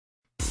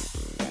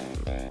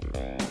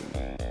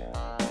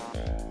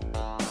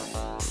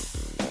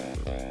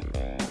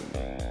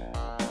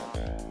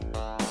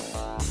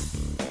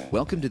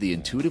Welcome to the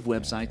Intuitive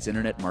Websites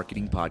Internet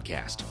Marketing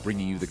Podcast,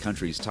 bringing you the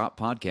country's top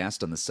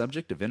podcast on the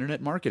subject of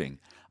internet marketing.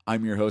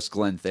 I'm your host,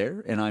 Glenn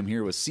Thayer, and I'm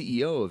here with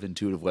CEO of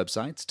Intuitive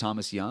Websites,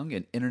 Thomas Young,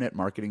 and Internet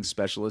Marketing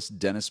Specialist,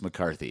 Dennis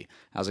McCarthy.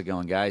 How's it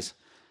going, guys?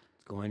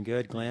 Going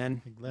good,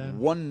 Glenn. Hey, Glenn.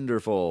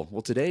 Wonderful.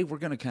 Well, today we're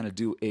going to kind of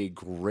do a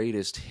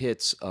greatest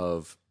hits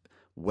of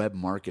web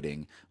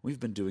marketing. We've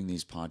been doing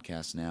these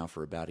podcasts now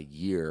for about a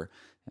year,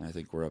 and I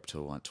think we're up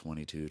to,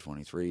 22,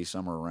 23,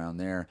 somewhere around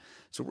there.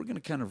 So we're going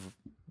to kind of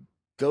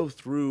go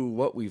through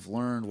what we've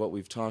learned, what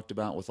we've talked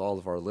about with all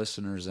of our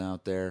listeners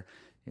out there,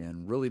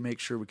 and really make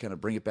sure we kind of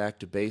bring it back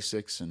to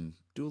basics and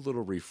do a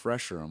little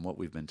refresher on what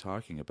we've been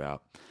talking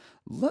about.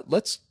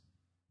 Let's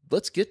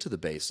get to the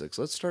basics.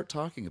 Let's start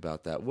talking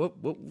about that.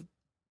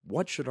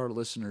 What should our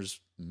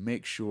listeners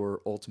make sure,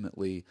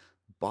 ultimately,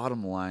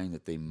 bottom line,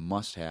 that they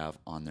must have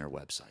on their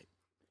website?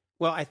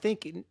 Well, I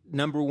think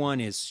number one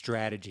is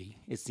strategy.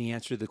 It's the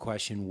answer to the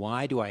question,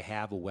 why do I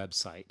have a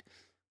website?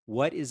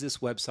 What is this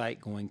website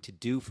going to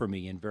do for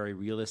me in very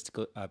realistic,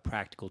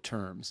 practical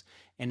terms?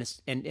 And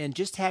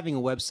just having a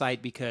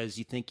website because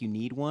you think you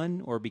need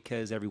one, or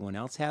because everyone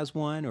else has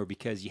one, or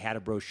because you had a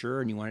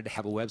brochure and you wanted to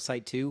have a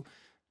website too,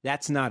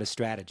 that's not a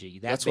strategy.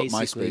 That's what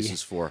MySpace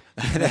is for.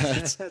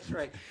 That's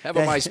right. Have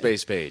a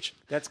MySpace page.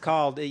 That's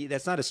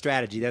not a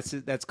strategy.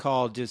 That's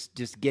called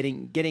just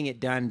getting it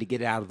done to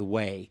get it out of the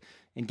way.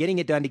 And getting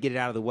it done to get it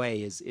out of the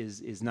way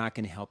is not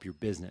going to help your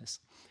business.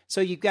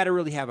 So you've got to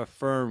really have a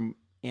firm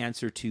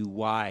answer to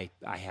why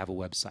I have a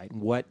website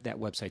and what that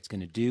website's going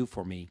to do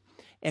for me.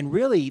 And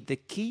really, the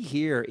key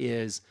here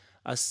is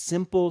a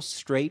simple,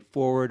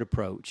 straightforward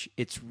approach.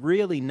 It's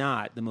really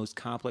not the most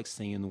complex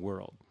thing in the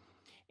world.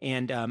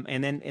 And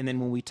then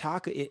when we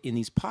talk in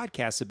these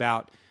podcasts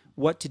about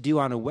what to do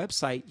on a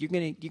website, you're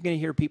gonna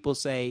hear people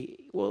say,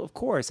 "Well, of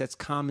course, that's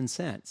common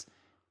sense.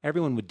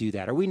 Everyone would do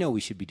that, or we know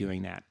we should be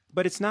doing that."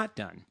 But it's not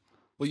done.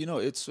 Well,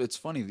 it's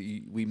funny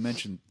that we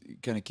mentioned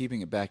kind of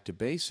keeping it back to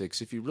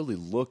basics. If you really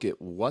look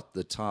at what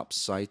the top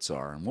sites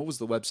are, and what was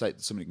the website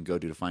that somebody can go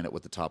to find out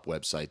what the top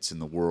websites in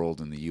the world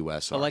and the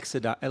U.S. are?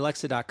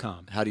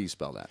 Alexa.com. How do you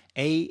spell that?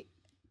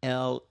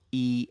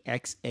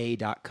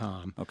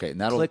 Alexa.com. Okay,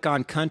 and click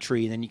on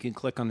country, and then you can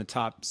click on the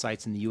top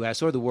sites in the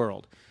U.S. or the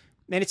world.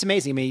 And it's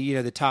amazing. I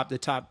mean, the top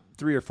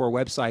 3 or 4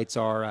 websites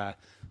are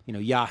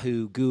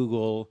Yahoo,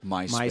 Google,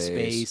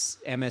 MySpace,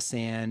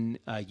 MSN,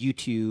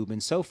 YouTube,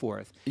 and so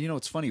forth.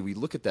 It's funny. We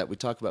look at that. We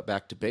talk about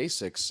back to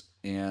basics,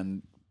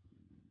 and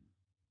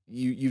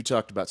you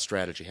talked about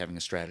strategy, having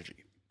a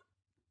strategy.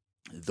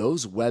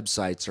 Those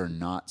websites are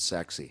not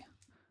sexy.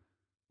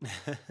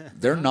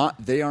 They're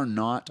not. They are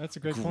not. That's a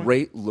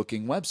great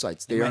looking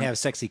websites. They might have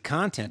sexy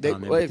content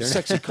on them. They have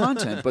sexy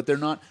content, but they're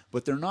not.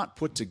 But they're not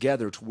put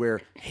together to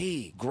where,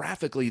 hey,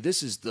 graphically,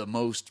 this is the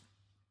most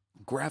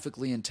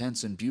graphically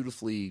intense and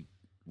beautifully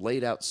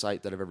laid out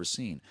site that I've ever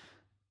seen.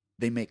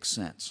 They make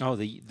sense. Oh,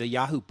 the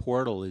Yahoo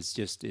portal is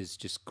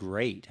just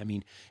great. I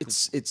mean,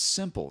 it's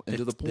simple and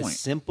to the point. The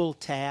simple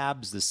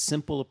tabs, the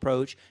simple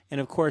approach, and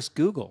of course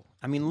Google.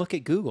 I mean, look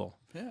at Google.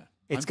 Yeah.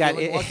 It's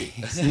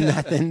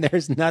nothing.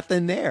 There's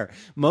nothing there.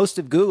 Most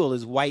of Google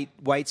is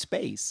white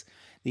space.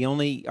 The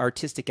only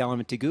artistic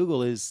element to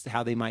Google is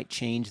how they might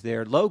change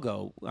their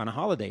logo on a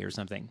holiday or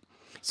something.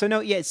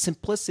 So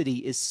simplicity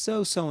is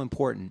so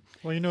important.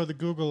 Well, the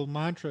Google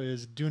mantra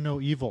is do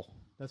no evil.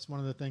 That's one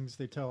of the things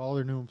they tell all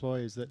their new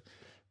employees, that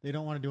they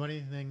don't want to do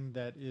anything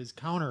that is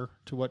counter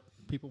to what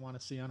people want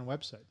to see on a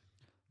website.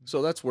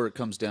 So that's where it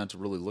comes down to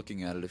really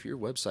looking at it. If your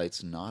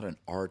website's not an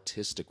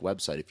artistic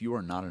website, if you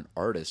are not an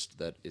artist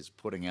that is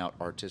putting out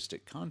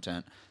artistic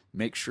content,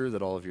 make sure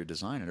that all of your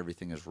design and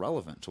everything is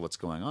relevant to what's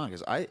going on.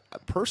 Because I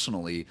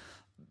personally,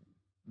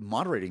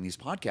 moderating these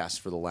podcasts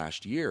for the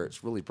last year,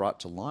 it's really brought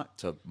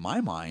to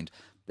my mind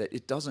that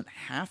it doesn't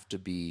have to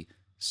be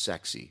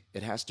sexy.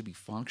 It has to be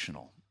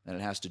functional, and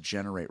it has to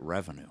generate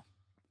revenue.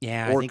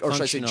 Yeah, or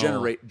should I say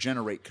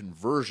generate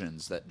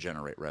conversions that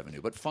generate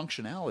revenue. But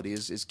functionality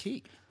is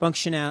key.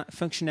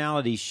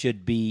 Functionality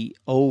should be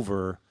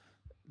over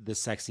the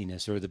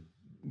sexiness or the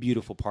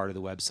beautiful part of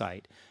the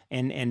website.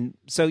 And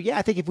so,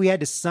 I think if we had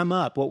to sum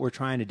up what we're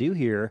trying to do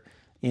here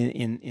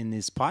in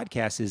this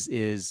podcast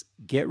is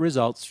get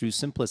results through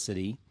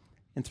simplicity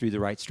and through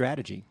the right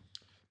strategy.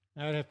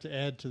 I'd have to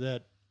add to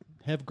that,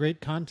 have great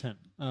content.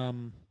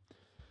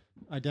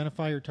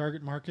 Identify your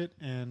target market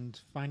and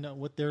find out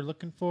what they're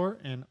looking for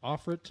and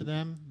offer it to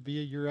them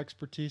via your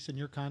expertise and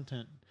your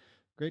content.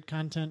 Great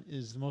content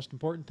is the most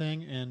important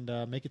thing, and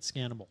make it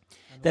scannable.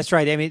 That's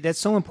right. I mean, that's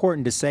so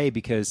important to say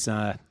because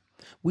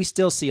we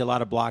still see a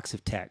lot of blocks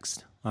of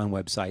text on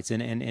websites.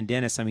 And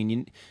Dennis, I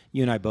mean,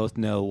 you and I both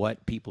know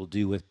what people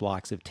do with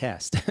blocks of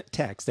text.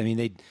 I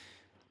mean,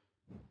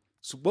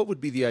 So what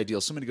would be the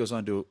ideal? Somebody goes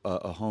onto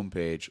a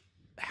homepage.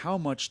 How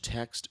much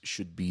text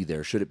should be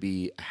there? Should it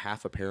be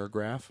half a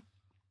paragraph?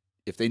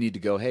 If they need to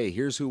go, hey,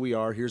 here's who we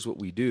are, here's what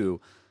we do.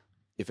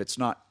 If it's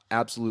not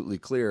absolutely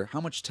clear, how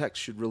much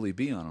text should really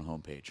be on a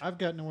homepage? I've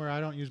gotten to where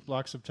I don't use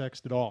blocks of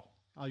text at all.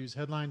 I'll use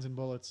headlines and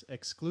bullets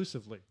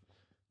exclusively.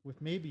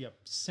 with maybe a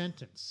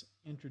sentence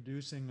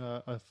introducing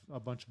a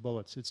bunch of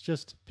bullets. It's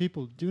just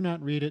people do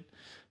not read it,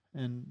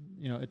 and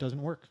it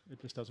doesn't work.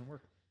 It just doesn't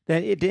work.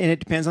 And it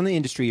depends on the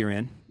industry you're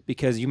in,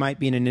 because you might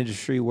be in an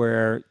industry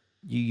where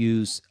you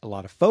use a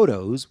lot of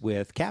photos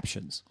with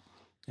captions.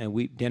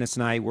 And Dennis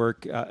and I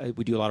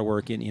we do a lot of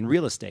work in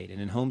real estate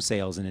and in home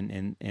sales,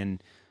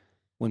 and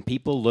when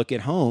people look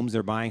at homes,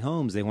 they're buying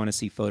homes, they want to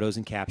see photos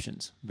and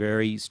captions.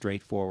 Very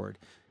straightforward.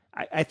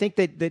 I think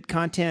that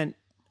content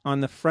on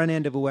the front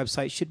end of a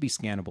website should be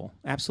scannable.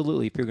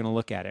 Absolutely, if you're going to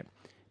look at it.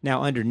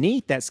 Now,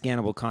 underneath that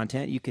scannable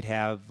content, you could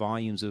have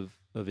volumes of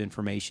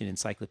information,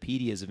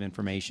 encyclopedias of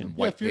information.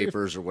 White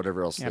papers or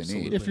whatever else they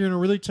need. If you're in a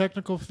really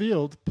technical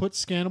field, put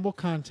scannable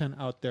content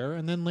out there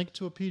and then link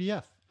to a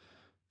PDF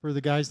for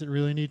the guys that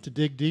really need to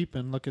dig deep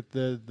and look at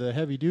the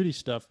heavy-duty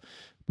stuff.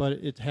 But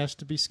it has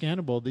to be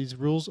scannable. These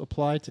rules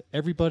apply to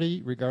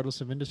everybody, regardless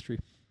of industry.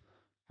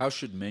 How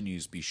should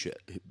menus be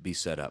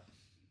set up?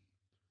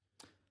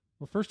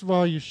 Well, first of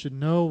all, you should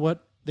know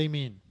what they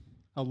mean.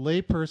 A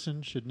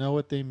layperson should know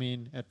what they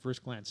mean at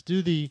first glance.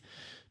 Do the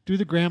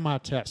grandma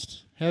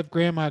test. Have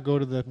grandma go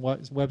to the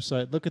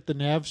website, look at the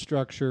nav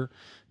structure,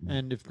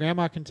 and if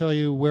grandma can tell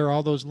you where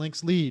all those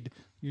links lead,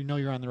 you know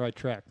you're on the right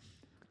track.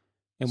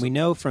 And we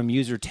know from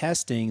user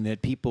testing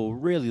that people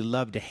really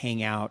love to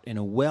hang out in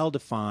a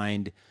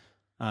well-defined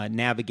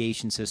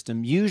navigation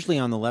system, usually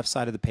on the left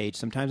side of the page,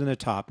 sometimes on the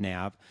top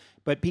nav.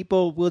 But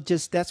people will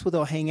that's where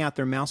they'll hang out.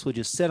 Their mouse will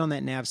just sit on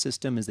that nav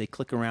system as they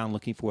click around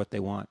looking for what they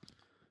want.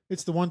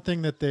 It's the one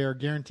thing that they are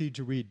guaranteed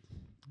to read,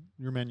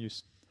 your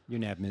menus. Your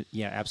nav,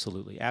 yeah,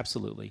 absolutely.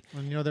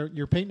 And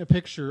you're painting a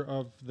picture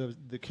of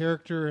the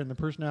character and the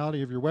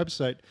personality of your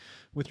website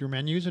with your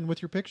menus and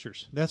with your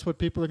pictures. That's what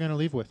people are going to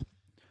leave with.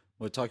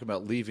 Well, talking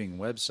about leaving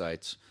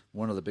websites,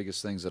 one of the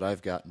biggest things that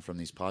I've gotten from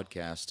these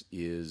podcasts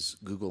is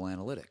Google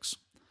Analytics,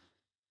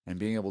 and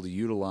being able to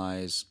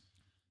utilize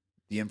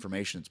the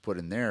information that's put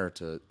in there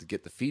to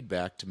get the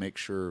feedback to make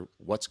sure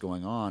what's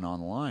going on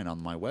online on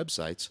my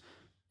websites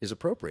is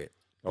appropriate.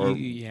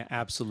 Yeah,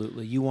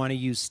 absolutely. You want to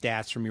use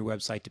stats from your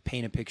website to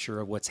paint a picture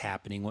of what's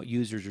happening, what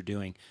users are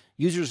doing.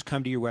 Users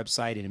come to your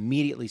website and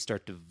immediately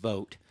start to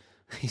vote.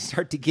 They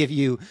start to give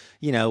you,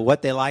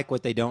 what they like,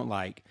 what they don't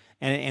like.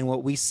 And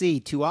what we see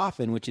too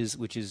often, which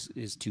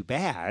is too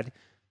bad,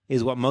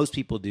 is what most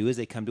people do is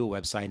they come to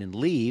a website and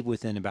leave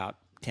within about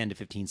 10 to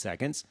 15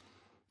 seconds.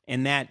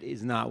 And that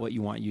is not what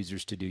you want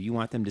users to do. You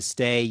want them to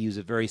stay, use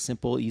a very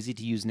simple,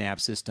 easy-to-use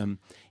nav system,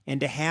 and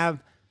to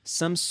have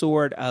some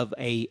sort of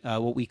a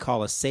what we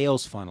call a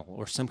sales funnel,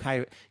 or some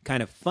kind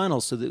of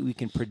funnel, so that we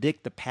can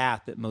predict the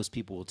path that most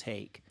people will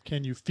take.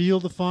 Can you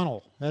feel the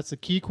funnel? That's a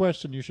key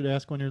question you should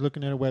ask when you're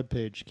looking at a web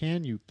page.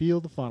 Can you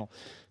feel the funnel?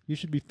 You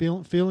should be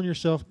feeling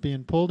yourself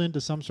being pulled into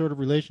some sort of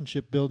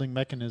relationship building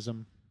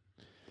mechanism.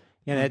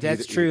 Yeah,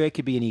 that's true. It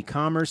could be an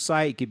e-commerce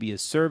site. It could be a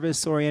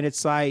service-oriented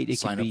site. It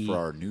sign could up for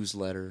our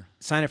newsletter.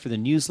 Sign up for the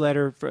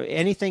newsletter. For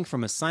anything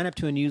from a sign up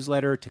to a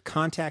newsletter, to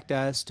contact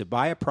us, to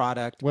buy a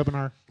product,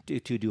 webinar, to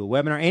do a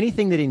webinar,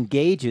 anything that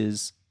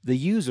engages the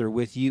user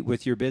with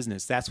your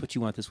business. That's what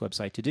you want this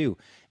website to do,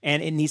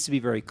 and it needs to be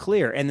very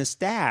clear. And the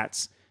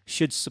stats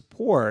should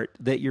support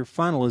that your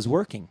funnel is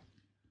working.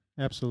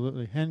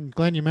 Absolutely. And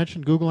Glenn, you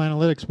mentioned Google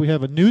Analytics. We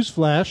have a news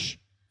flash.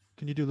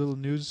 Can you do a little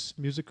news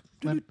music?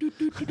 Google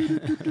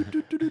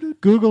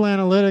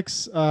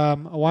Analytics,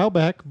 a while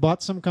back,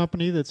 bought some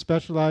company that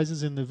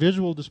specializes in the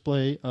visual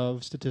display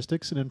of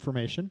statistics and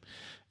information,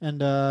 and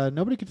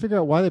nobody could figure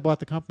out why they bought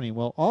the company.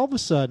 Well, all of a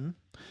sudden,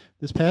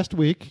 this past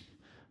week,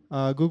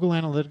 Google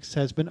Analytics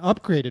has been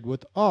upgraded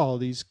with all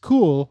these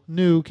cool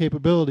new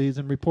capabilities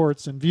and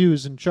reports and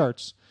views and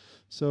charts.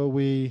 So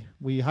we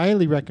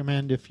highly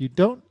recommend, if you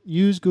don't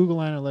use Google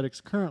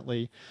Analytics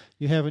currently,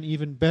 you have an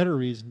even better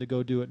reason to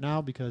go do it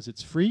now, because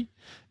it's free,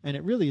 and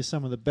it really is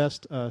some of the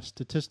best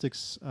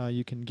statistics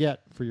you can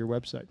get for your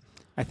website.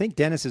 I think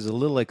Dennis is a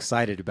little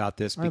excited about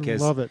this,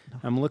 because I love it.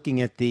 I'm looking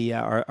at the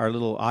our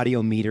little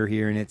audio meter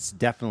here, and it's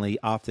definitely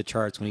off the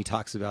charts when he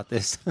talks about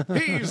this.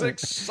 He's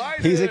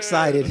excited. He's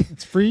excited.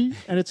 It's free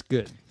and it's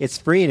good. It's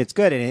free and it's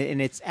good,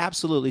 and it's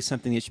absolutely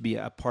something that should be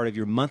a part of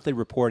your monthly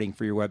reporting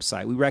for your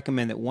website. We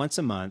recommend that once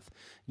a month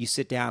you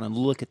sit down and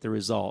look at the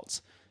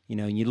results.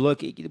 And you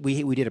look.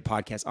 We did a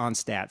podcast on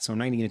stats, so I'm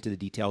not going to get into the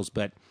details,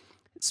 but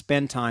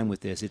spend time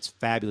with this. It's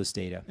fabulous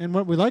data. And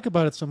what we like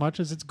about it so much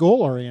is it's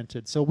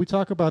goal-oriented. So we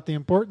talk about the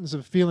importance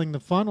of feeling the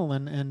funnel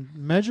and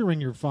measuring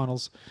your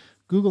funnels.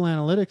 Google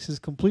Analytics is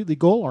completely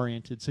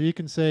goal-oriented. So you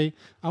can say,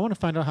 I want to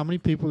find out how many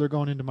people are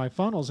going into my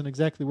funnels and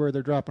exactly where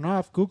they're dropping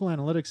off. Google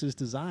Analytics is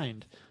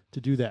designed to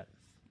do that.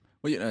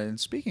 Well, and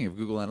speaking of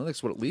Google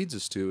Analytics, what it leads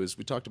us to is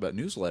we talked about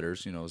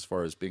newsletters, as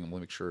far as being able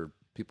to make sure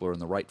people are in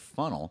the right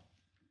funnel.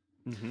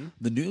 Mm-hmm.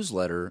 The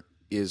newsletter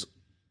is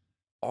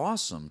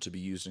awesome to be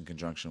used in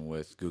conjunction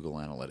with Google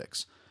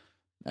Analytics.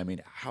 I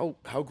mean, how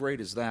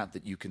great is that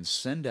you can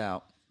send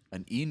out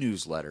an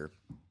e-newsletter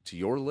to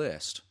your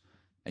list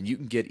and you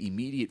can get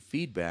immediate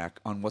feedback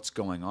on what's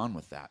going on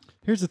with that?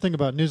 Here's the thing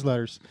about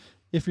newsletters.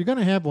 if you're going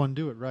to have one,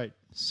 do it right.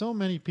 So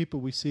many people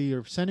we see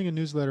are sending a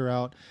newsletter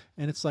out,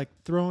 and it's like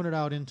throwing it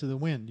out into the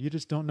wind. You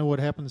just don't know what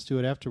happens to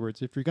it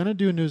afterwards. If you're going to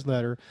do a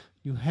newsletter,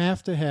 you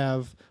have to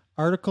have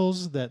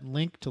articles that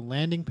link to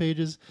landing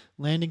pages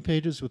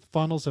with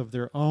funnels of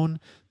their own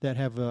that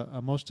have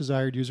a most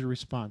desired user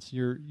response.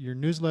 Your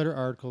newsletter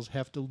articles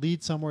have to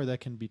lead somewhere that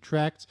can be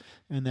tracked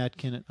and that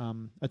can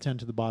attend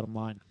to the bottom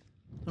line.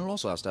 And it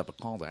also has to have a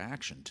call to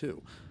action,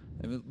 too.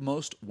 I mean,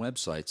 most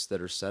websites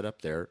that are set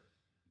up there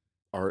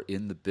are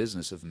in the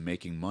business of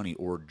making money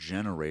or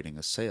generating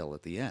a sale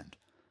at the end.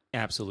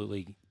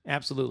 Absolutely.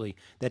 Absolutely.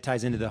 That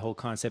ties into the whole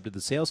concept of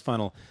the sales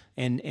funnel.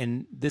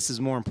 And this is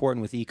more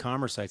important with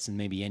e-commerce sites than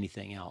maybe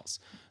anything else.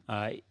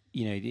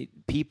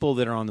 People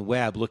that are on the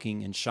web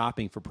looking and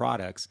shopping for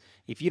products,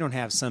 if you don't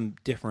have some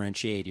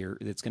differentiator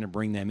that's going to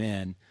bring them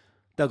in,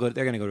 they're going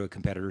to go to a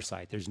competitor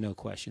site. There's no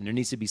question. There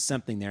needs to be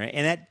something there.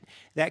 And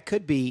that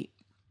could be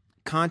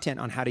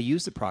content on how to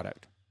use the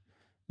product.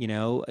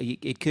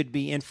 It could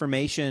be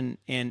information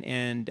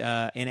and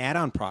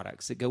add-on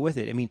products that go with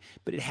it. I mean,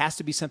 but it has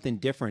to be something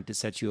different to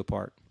set you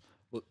apart.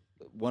 Well,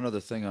 one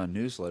other thing on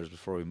newsletters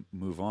before we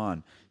move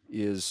on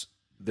is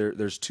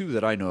there's two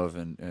that I know of,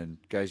 and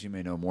guys, you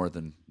may know more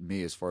than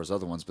me as far as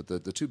other ones, but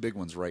the two big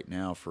ones right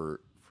now for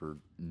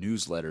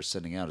newsletters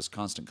sending out is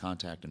Constant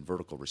Contact and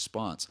Vertical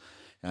Response.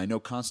 And I know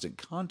Constant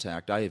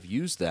Contact, I have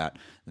used that.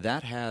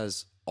 That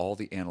has all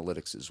the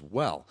analytics as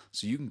well.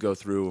 So you can go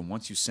through, and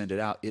once you send it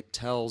out, it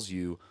tells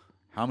you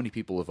how many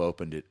people have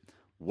opened it,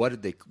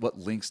 what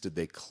links did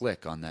they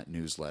click on that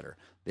newsletter.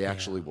 They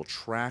actually will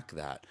track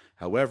that.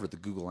 However, the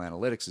Google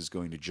Analytics is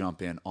going to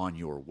jump in on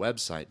your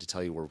website to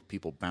tell you where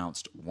people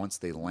bounced once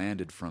they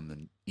landed from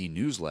the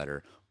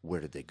e-newsletter.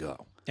 Where did they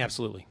go?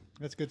 Absolutely.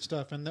 That's good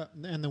stuff. And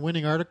the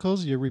winning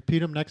articles, you repeat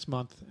them next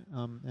month,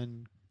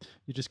 and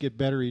you just get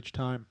better each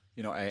time.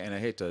 I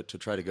hate to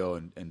try to go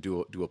and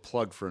do a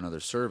plug for another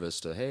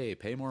service to, hey,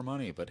 pay more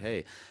money. But,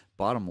 hey,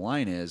 bottom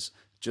line is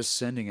just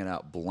sending it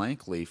out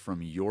blankly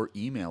from your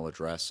email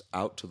address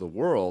out to the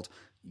world,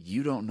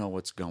 you don't know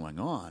what's going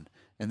on.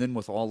 And then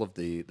with all of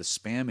the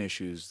spam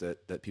issues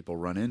that people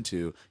run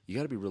into, you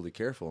got to be really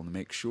careful and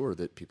make sure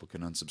that people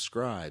can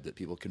unsubscribe, that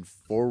people can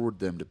forward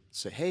them to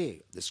say,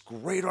 hey, this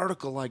great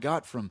article I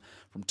got from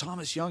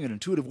Thomas Young at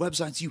Intuitive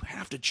Websites, you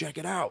have to check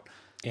it out.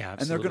 Yeah,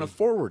 absolutely. And they're going to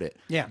forward it.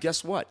 Yeah.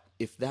 Guess what?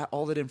 If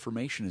all that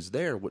information is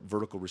there, what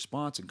Vertical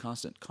Response and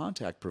Constant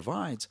Contact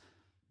provides,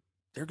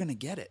 they're going to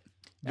get it.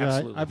 Yeah,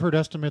 Absolutely. I've heard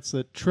estimates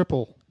that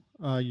triple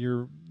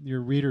your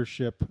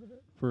readership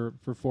for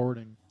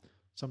forwarding,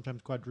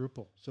 sometimes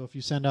quadruple. So if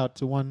you send out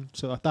to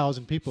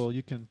 1,000 people,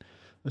 you can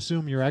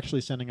assume you're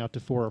actually sending out to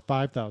 4,000 or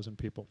 5,000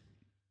 people.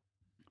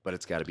 But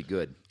it's got to be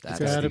good. It's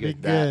got to be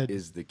good. That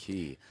is the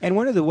key. And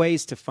one of the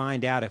ways to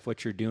find out if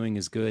what you're doing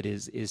is good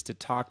is to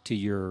talk to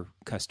your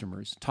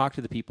customers, talk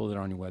to the people that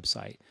are on your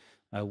website.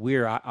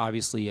 We're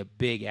obviously a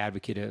big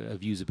advocate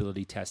of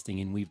usability testing,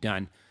 and we've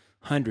done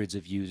hundreds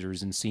of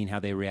users and seen how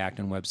they react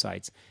on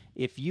websites.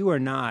 If you are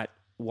not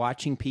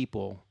watching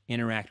people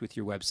interact with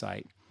your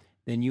website,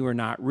 then you are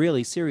not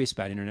really serious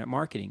about internet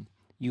marketing.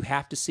 You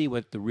have to see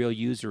what the real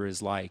user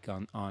is like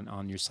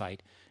on your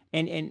site.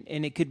 And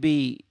it could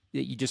be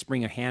that you just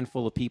bring a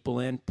handful of people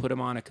in, put them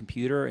on a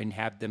computer and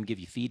have them give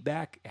you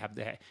feedback,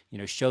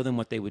 show them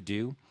what they would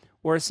do,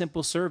 or a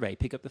simple survey.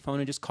 Pick up the phone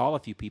and just call a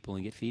few people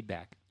and get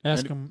feedback.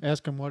 Ask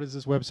them what is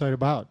this website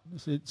about.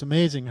 It's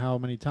amazing how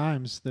many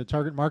times the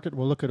target market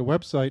will look at a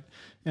website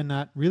and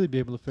not really be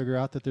able to figure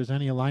out that there's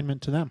any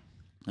alignment to them.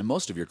 And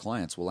most of your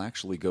clients will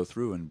actually go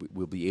through and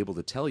will be able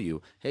to tell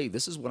you, hey,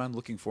 this is what I'm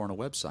looking for on a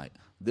website.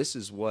 This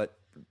is what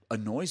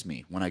annoys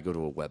me when I go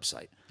to a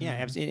website.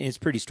 Yeah, it's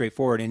pretty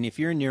straightforward. And if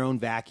you're in your own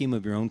vacuum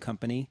of your own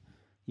company,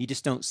 you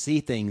just don't see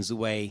things the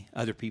way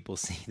other people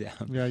see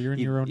them. Yeah, you're in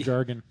your own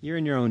jargon. You're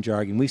in your own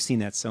jargon. We've seen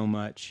that so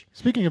much.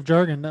 Speaking of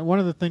jargon, one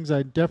of the things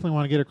I definitely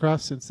want to get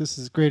across, since this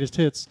is greatest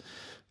hits,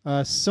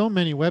 so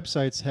many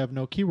websites have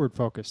no keyword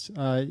focus.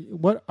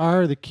 What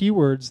are the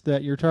keywords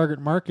that your target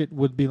market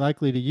would be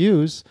likely to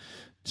use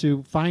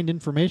to find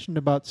information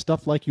about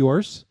stuff like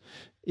yours?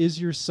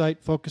 Is your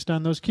site focused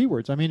on those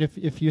keywords? I mean,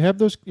 if you have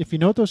those, if you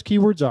know what those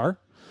keywords are,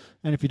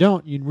 and if you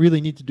don't, you really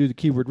need to do the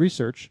keyword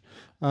research.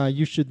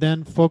 You should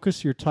then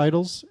focus your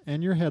titles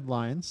and your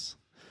headlines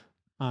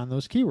on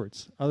those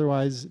keywords.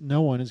 Otherwise,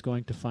 no one is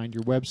going to find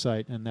your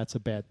website, and that's a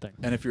bad thing.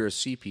 And if you're a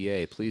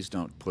CPA, please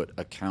don't put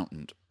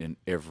accountant in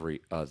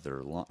every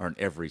other line or in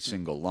every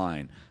single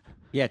line.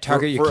 Yeah,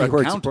 target your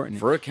keywords important.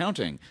 For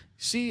accounting,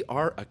 see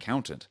our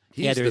accountant.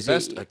 He's the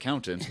best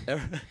accountant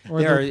ever.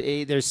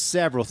 There's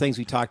several things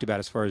we talked about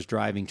as far as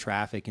driving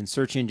traffic, and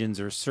search engines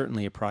are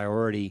certainly a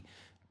priority.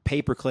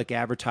 Pay-per-click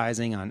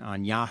advertising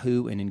on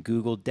Yahoo and in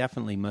Google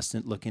definitely must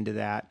look into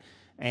that.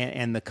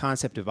 And the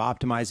concept of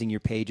optimizing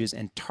your pages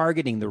and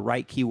targeting the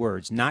right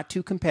keywords, not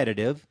too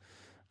competitive,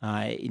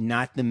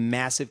 not the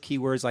massive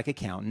keywords like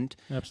accountant,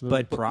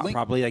 absolutely, but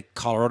probably like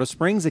Colorado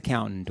Springs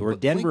accountant or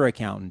Denver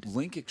accountant.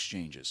 Link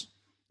exchanges.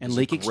 And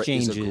link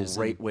exchanges is a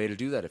great way to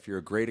do that. If you're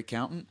a great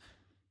accountant,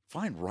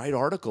 write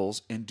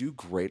articles and do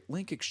great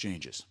link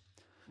exchanges.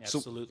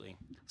 Absolutely.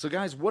 So,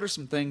 guys, what are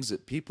some things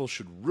that people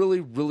should really,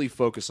 really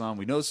focus on?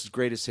 We know this is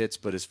greatest hits,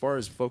 but as far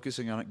as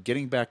focusing on it,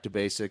 getting back to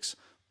basics,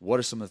 what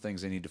are some of the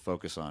things they need to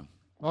focus on?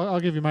 I'll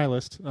give you my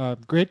list.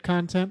 Great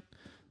content,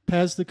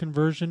 paths to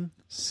conversion,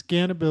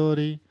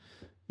 scannability,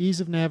 ease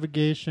of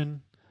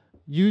navigation,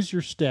 use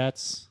your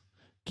stats,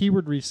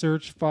 keyword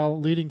research,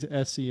 leading to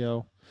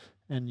SEO,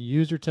 and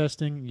user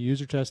testing,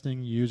 user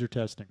testing, user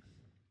testing.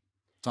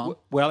 Tom?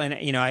 Well, and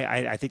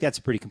I think that's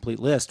a pretty complete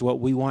list. What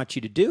we want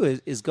you to do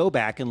is go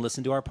back and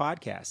listen to our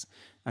podcast.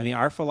 I mean,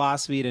 our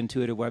philosophy at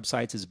Intuitive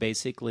Websites is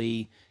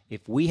basically,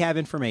 if we have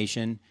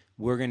information,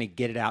 we're going to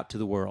get it out to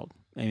the world.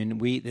 I mean,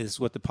 this is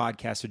what the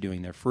podcasts are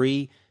doing. They're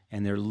free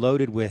and they're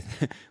loaded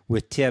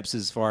with tips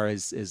as far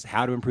as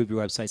how to improve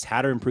your websites,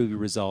 how to improve your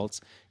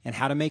results, and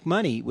how to make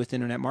money with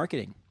internet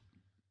marketing.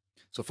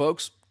 So,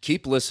 folks,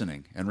 keep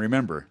listening. And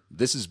remember,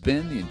 this has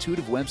been the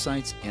Intuitive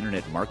Websites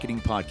Internet Marketing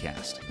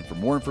Podcast. And for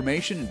more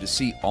information and to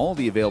see all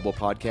the available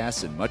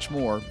podcasts and much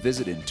more,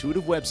 visit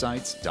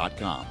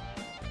intuitivewebsites.com.